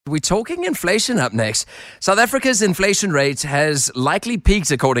We're talking inflation up next. South Africa's inflation rate has likely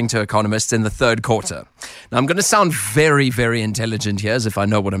peaked, according to economists, in the third quarter. Now, I'm going to sound very, very intelligent here, as if I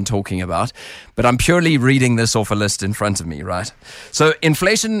know what I'm talking about, but I'm purely reading this off a list in front of me, right? So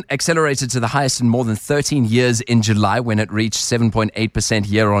inflation accelerated to the highest in more than 13 years in July, when it reached 7.8%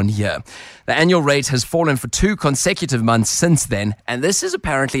 year on year. The annual rate has fallen for 2 consecutive months since then, and this is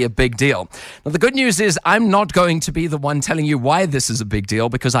apparently a big deal. Now, the good news is I'm not going to be the one telling you why this is a big deal,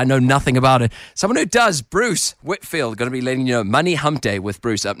 because I know nothing about it. Someone who does, Bruce Whitfield, going to be letting you know. Money Hump Day with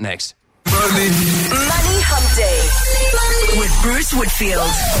Bruce up next. Money Hump Day with Bruce Whitfield.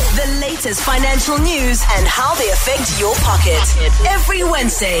 The latest financial news and how they affect your pocket. Every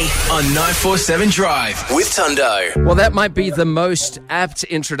Wednesday on 947 Drive with Tundo. Well, that might be the most apt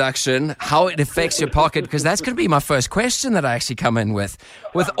introduction, how it affects your pocket, because that's going to be my first question that I actually come in with.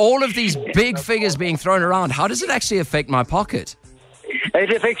 With all of these big figures being thrown around, how does it actually affect my pocket?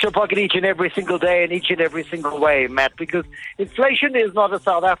 It affects your pocket each and every single day and each and every single way, Matt, because inflation is not a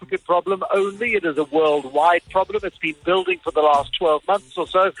South African problem only. It is a worldwide problem. It's been building for the last 12 months or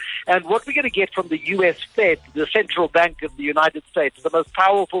so. And what we're going to get from the U.S. Fed, the central bank of the United States, the most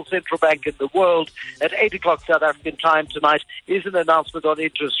powerful central bank in the world, at 8 o'clock South African time tonight, is an announcement on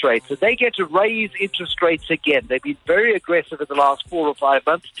interest rates. So they get to raise interest rates again. They've been very aggressive in the last 4 or 5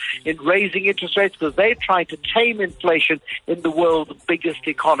 months in raising interest rates because they're trying to tame inflation in the world's biggest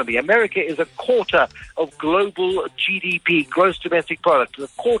economy. America is a quarter of global GDP, gross domestic product, a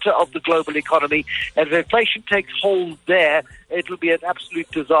quarter of the global economy. And if inflation takes hold there, it will be an absolute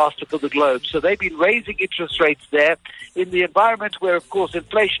disaster for the globe. So they've been raising interest rates there in the environment where, of course,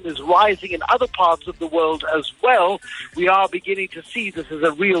 inflation is rising in other parts of the world as well. We are beginning to see this as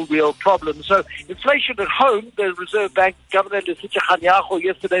a real problem. So inflation at home, the Reserve Bank Governor Lesitsha Kganyago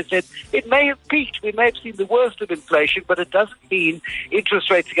yesterday said it may have peaked. We may have seen the worst of inflation, but it doesn't mean interest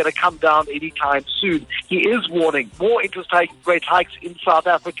rates are going to come down anytime soon. He is warning more interest rate hikes in South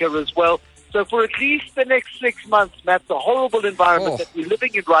Africa as well. So for at least the next 6 months, Matt, the horrible environment that we're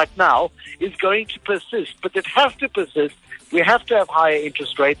living in right now is going to persist. But it has to persist. We have to have higher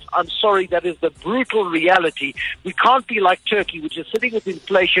interest rates. I'm sorry, that is the brutal reality. We can't be like Turkey, which is sitting with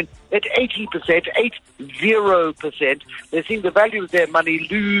inflation at 80%. They're seeing the value of their money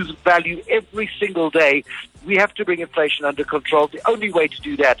lose value every single day. We have to bring inflation under control. The only way to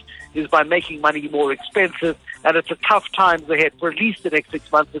do that is by making money more expensive, and it's a tough times ahead for at least the next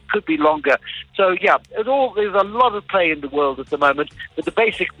 6 months. It could be longer. So, yeah, there's a lot of play in the world at the moment, but the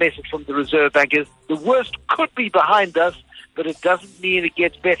basic message from the Reserve Bank is the worst could be behind us, but it doesn't mean it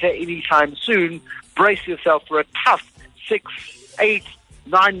gets better anytime soon. Brace yourself for a tough 6, 8,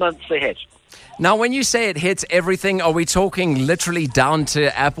 9 months ahead. Now, when you say it hits everything, are we talking literally down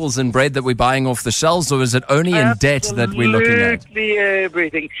to apples and bread that we're buying off the shelves, or is it only in debt that we're looking at? Absolutely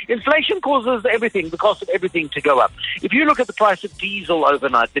everything. Inflation causes everything, the cost of everything to go up. If you look at the price of diesel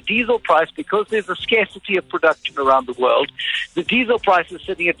overnight, the diesel price, because there's a scarcity of production around the world, the diesel price is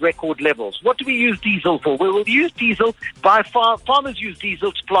sitting at record levels. What do we use diesel for? Well, we'll use diesel farmers use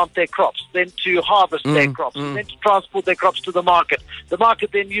diesel to plant their crops, then to harvest their crops, and then to transport their crops to the market. The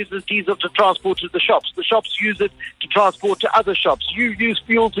market then uses diesel to transport to the shops. The shops use it to transport to other shops. You use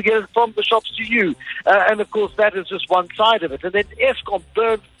fuel to get it from the shops to you. And, of course, that is just one side of it. And then Eskom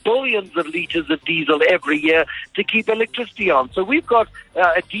burns billions of litres of diesel every year to keep electricity on. So we've got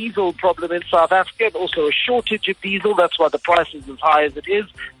a diesel problem in South Africa, and also a shortage of diesel. That's why the price is as high as it is.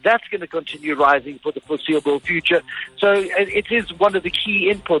 That's going to continue rising for the foreseeable future. So it is one of the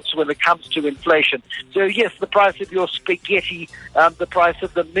key inputs when it comes to inflation. So, yes, the price of your spaghetti, the price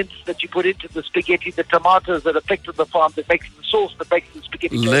of the mince that you put into the spaghetti, the tomatoes that are picked on the farm that makes the sauce that makes the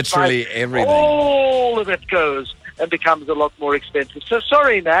spaghetti. Literally everything. All of it goes and becomes a lot more expensive. So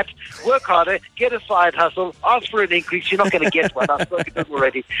sorry, Matt. Work harder, get a side hustle, ask for an increase. You're not going to get one. I've spoken to them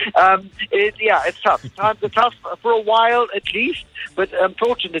already. It's tough. Times are tough for a while at least, but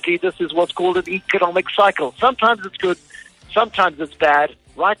unfortunately this is what's called an economic cycle. Sometimes it's good, sometimes it's bad.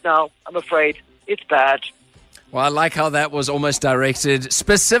 Right now, I'm afraid it's bad. Well, I like how that was almost directed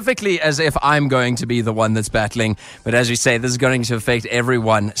specifically as if I'm going to be the one that's battling. But as you say, this is going to affect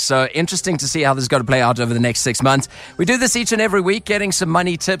everyone. So interesting to see how this is going to play out over the next 6 months. We do this each and every week, getting some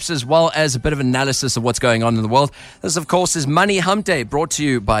money tips as well as a bit of analysis of what's going on in the world. This, of course, is Money Hump Day, brought to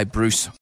you by Bruce.